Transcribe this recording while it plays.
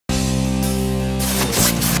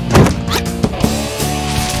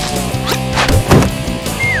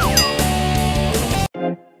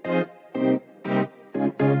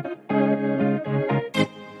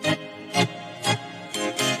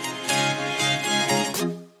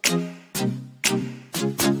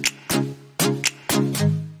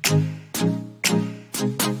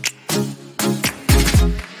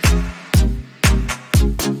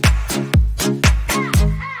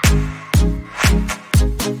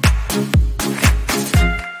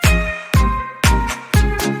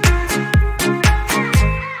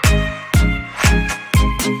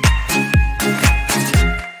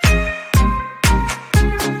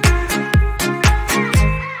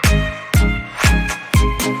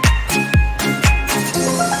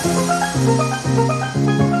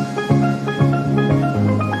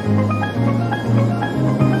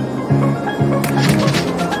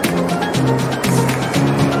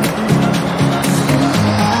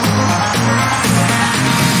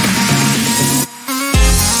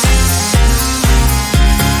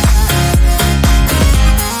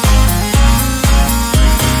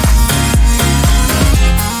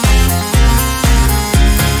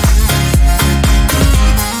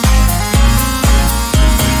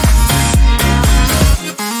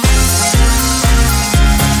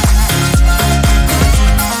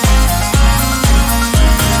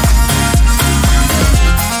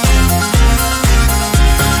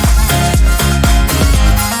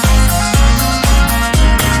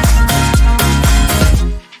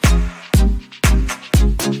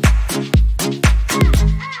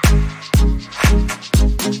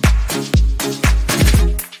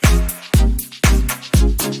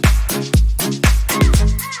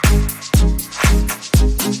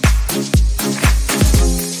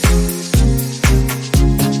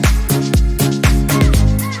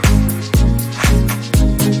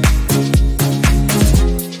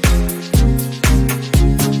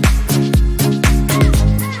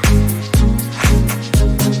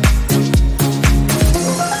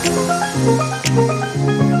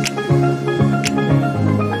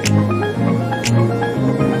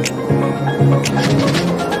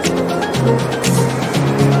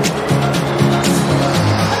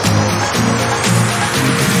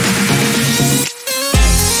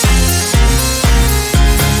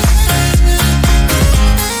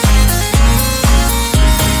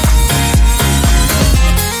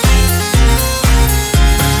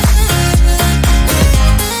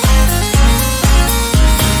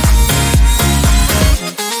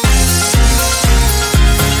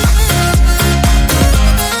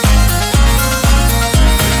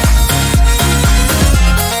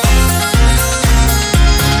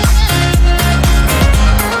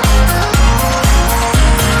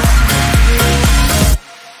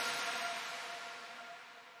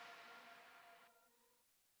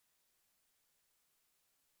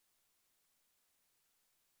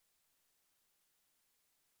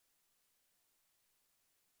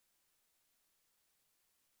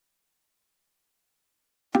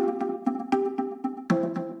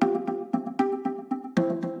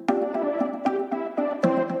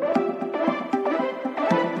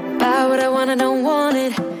what I want, I don't want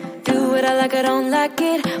it. Do what I like, I don't like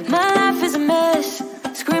it. My life is a mess,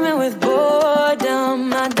 screaming with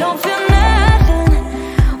boredom. I don't feel nothing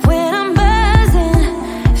when I'm buzzing.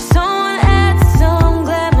 Someone adds some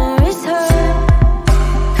glamorous hurt.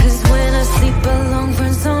 'Cause when I sleep alone for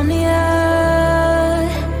insomnia,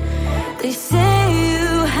 they say you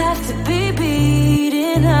have to be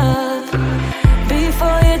beaten up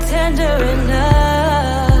before you're tender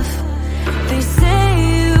enough. They say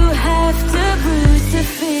you have to bruise to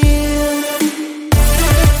feel.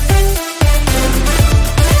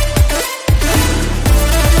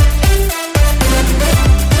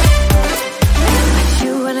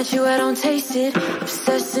 I chew, I don't taste it.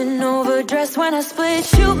 Obsessing over dress when I split.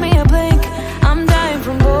 Shoot me a blink, I'm dying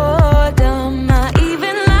from boredom. I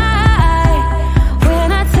even lie when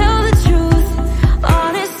I tell the truth.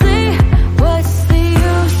 Honestly, what's the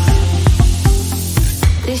use?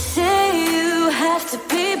 They say you have to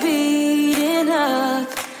be beaten up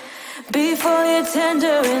before you're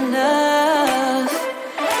tender enough.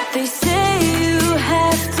 They say you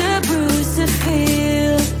have to bruise to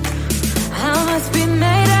feel. I must be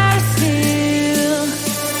made out of steel.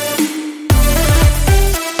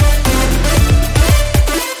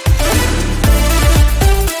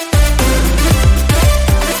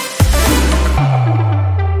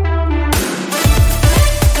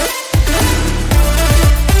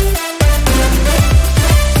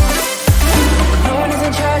 No one is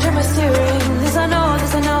in charge of my steering. This I know,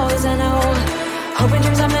 this I know, this I know. Hoping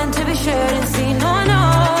dreams are meant to be shared and seen. No, I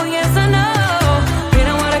know, yes I know.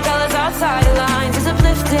 Reading watercolors outside the lines is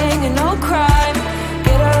uplifting and no crime.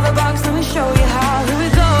 Get out of the box, let me show you how. Here we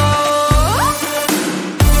go.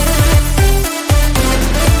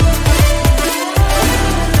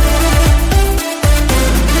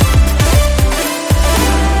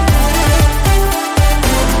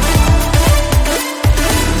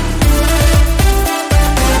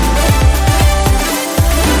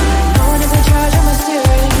 No one is in charge of my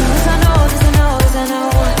steering. This I know, this I know, this I know.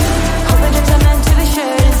 Hoping dreams are meant to be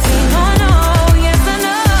shared and seen. No, I know, yes I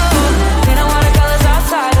know. Reading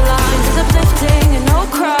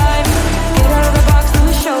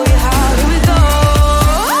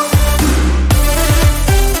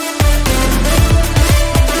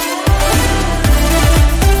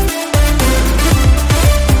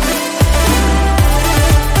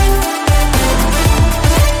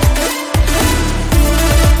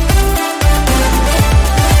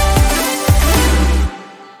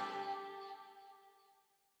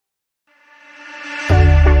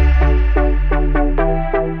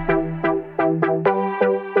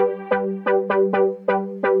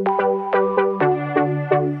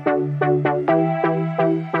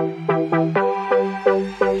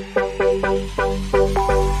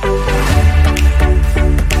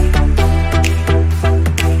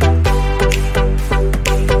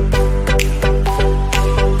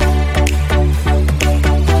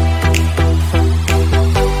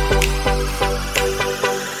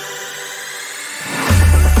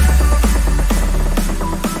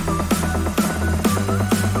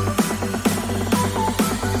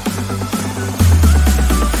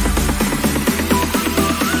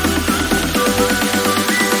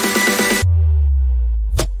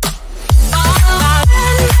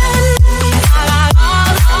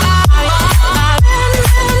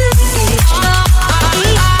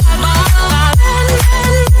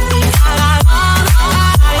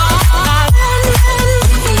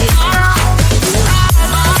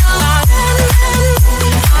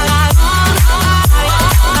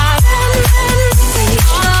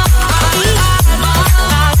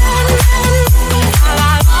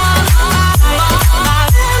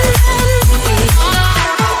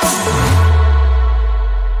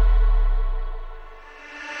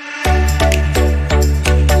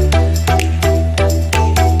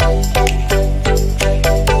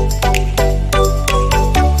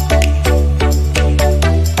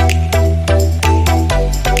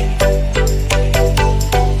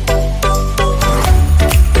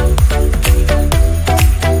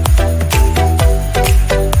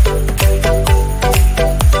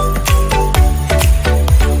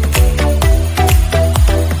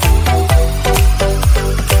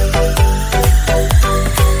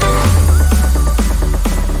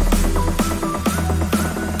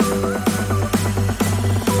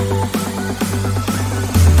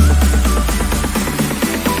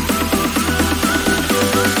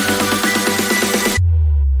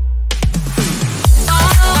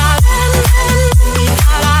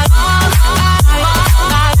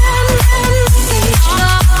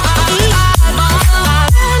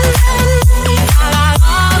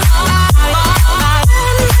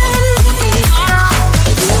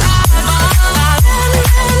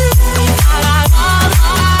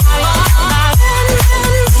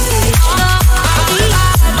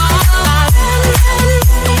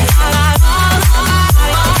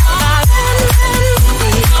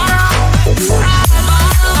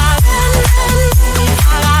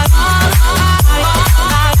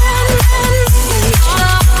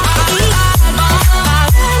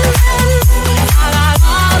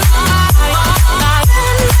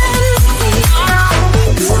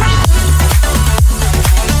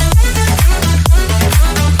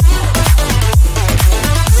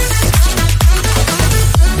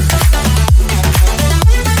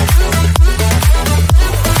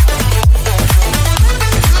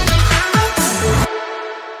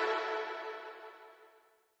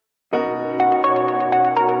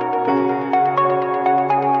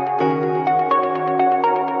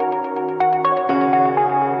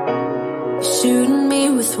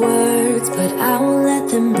words, but I won't let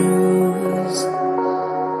them bruise.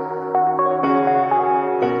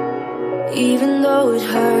 Even though it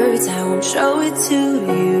hurts, I won't show it to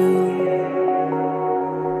you.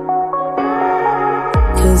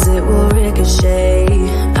 'Cause it will ricochet,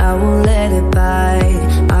 I won't let it bite.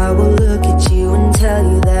 I will look at you and tell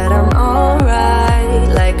you that I'm alright.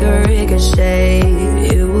 Like a ricochet,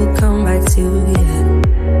 it will come back to you.